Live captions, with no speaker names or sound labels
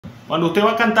Cuando usted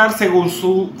va a cantar según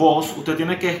su voz, usted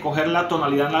tiene que escoger la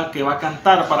tonalidad en la que va a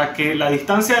cantar para que la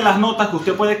distancia de las notas que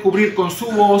usted puede cubrir con su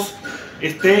voz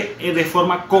esté de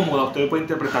forma cómoda, usted puede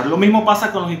interpretar. Lo mismo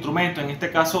pasa con los instrumentos, en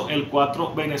este caso el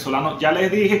cuatro venezolano. Ya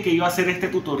les dije que iba a hacer este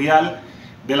tutorial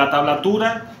de la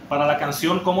tablatura para la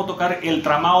canción Cómo tocar el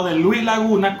tramao de Luis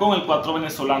Laguna con el cuatro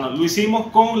venezolano. Lo hicimos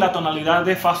con la tonalidad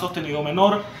de fa sostenido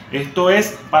menor, esto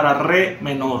es para re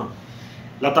menor.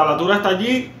 La tablatura está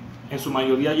allí. En su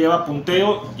mayoría lleva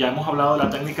punteo, ya hemos hablado de la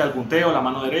técnica del punteo, la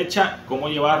mano derecha, cómo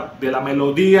llevar de la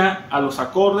melodía a los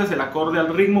acordes, del acorde al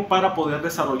ritmo para poder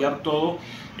desarrollar todo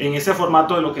en ese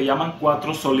formato de lo que llaman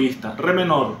cuatro solistas. Re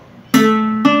menor.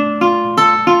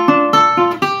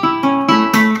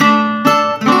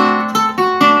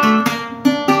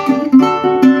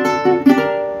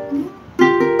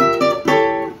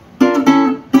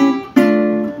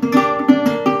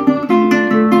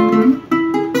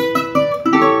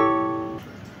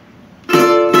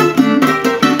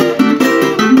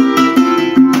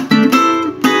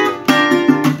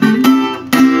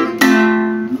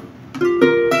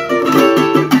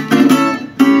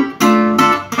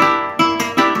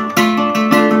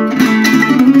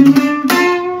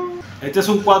 Este es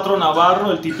un cuatro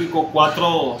navarro, el típico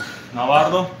cuatro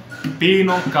navarro,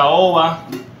 pino, caoba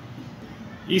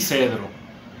y cedro.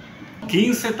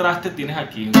 15 trastes tienes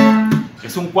aquí.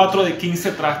 Es un cuatro de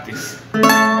 15 trastes.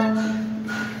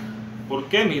 ¿Por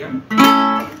qué? Mira.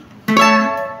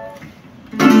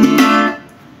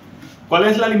 ¿Cuál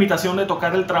es la limitación de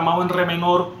tocar el tramao en re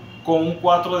menor con un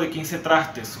cuatro de 15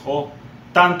 trastes? O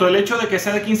tanto el hecho de que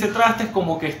sea de 15 trastes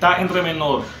como que está en re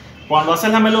menor. Cuando haces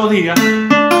la melodía,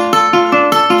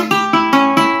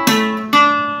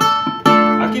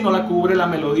 no la cubre la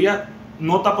melodía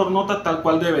nota por nota tal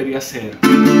cual debería ser.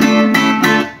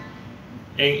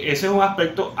 Ese es un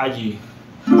aspecto allí.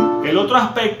 El otro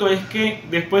aspecto es que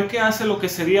después que hace lo que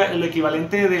sería el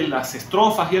equivalente de las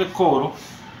estrofas y el coro,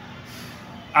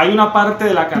 hay una parte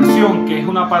de la canción que es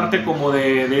una parte como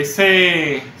de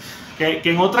ese que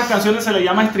en otras canciones se le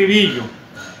llama estribillo,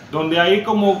 donde hay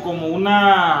como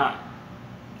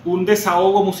un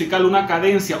desahogo musical, una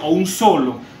cadencia o un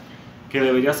solo que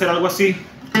debería ser algo así.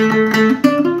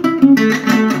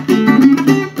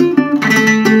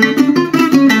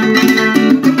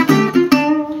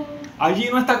 Allí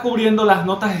no está cubriendo las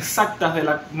notas exactas de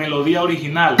la melodía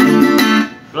original.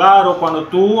 Claro, cuando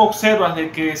tú observas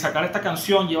de que sacar esta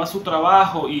canción lleva su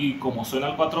trabajo y como suena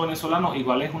el cuatro venezolano,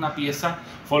 igual es una pieza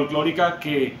folclórica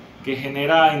que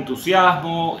genera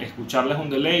entusiasmo, escucharla es un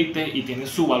deleite y tiene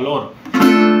su valor.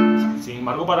 Sin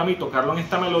embargo, para mí tocarlo en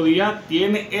esta melodía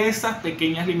tiene esas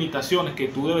pequeñas limitaciones que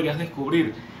tú deberías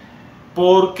descubrir,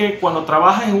 porque cuando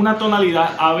trabajas en una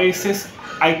tonalidad a veces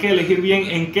hay que elegir bien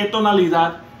en qué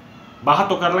tonalidad vas a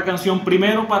tocar la canción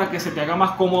primero para que se te haga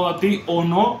más cómodo a ti o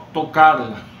no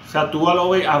tocarla. O sea, tú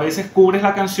a veces cubres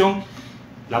la canción,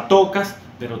 la tocas,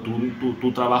 pero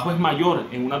tu trabajo es mayor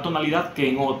en una tonalidad que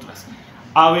en otras.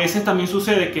 A veces también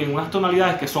sucede que en unas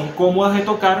tonalidades que son cómodas de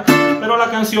tocar, pero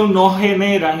la canción no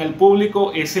genera en el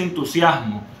público ese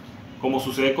entusiasmo, como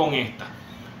sucede con esta.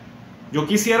 Yo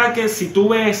quisiera que si tú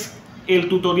ves el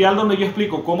tutorial donde yo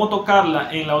explico cómo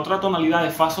tocarla en la otra tonalidad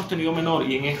de fa sostenido menor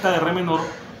y en esta de re menor,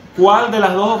 cuál de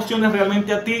las dos opciones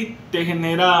realmente a ti te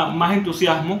genera más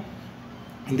entusiasmo,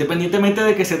 independientemente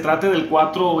de que se trate del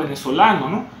cuatro venezolano,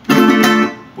 ¿no?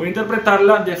 Voy a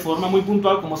interpretarla de forma muy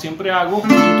puntual, como siempre hago,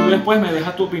 y tú después me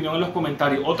dejas tu opinión en los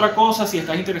comentarios. Otra cosa, si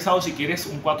estás interesado, si quieres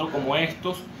un cuatro como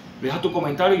estos, deja tu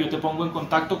comentario y yo te pongo en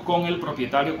contacto con el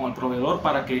propietario, con el proveedor,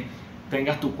 para que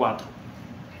tengas tu cuatro.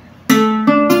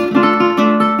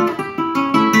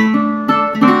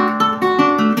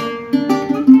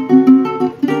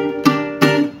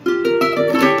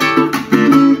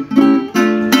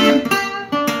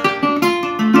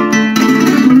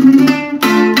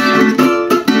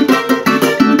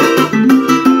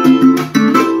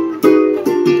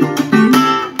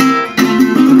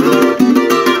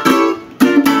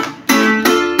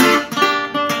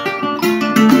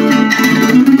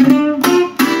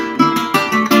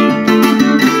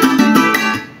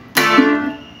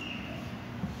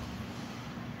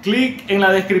 Clic en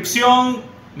la descripción,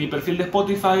 mi perfil de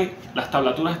Spotify, las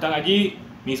tablaturas están allí,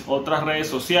 mis otras redes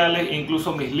sociales,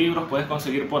 incluso mis libros puedes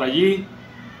conseguir por allí.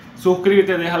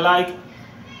 Suscríbete, deja like,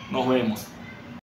 nos vemos.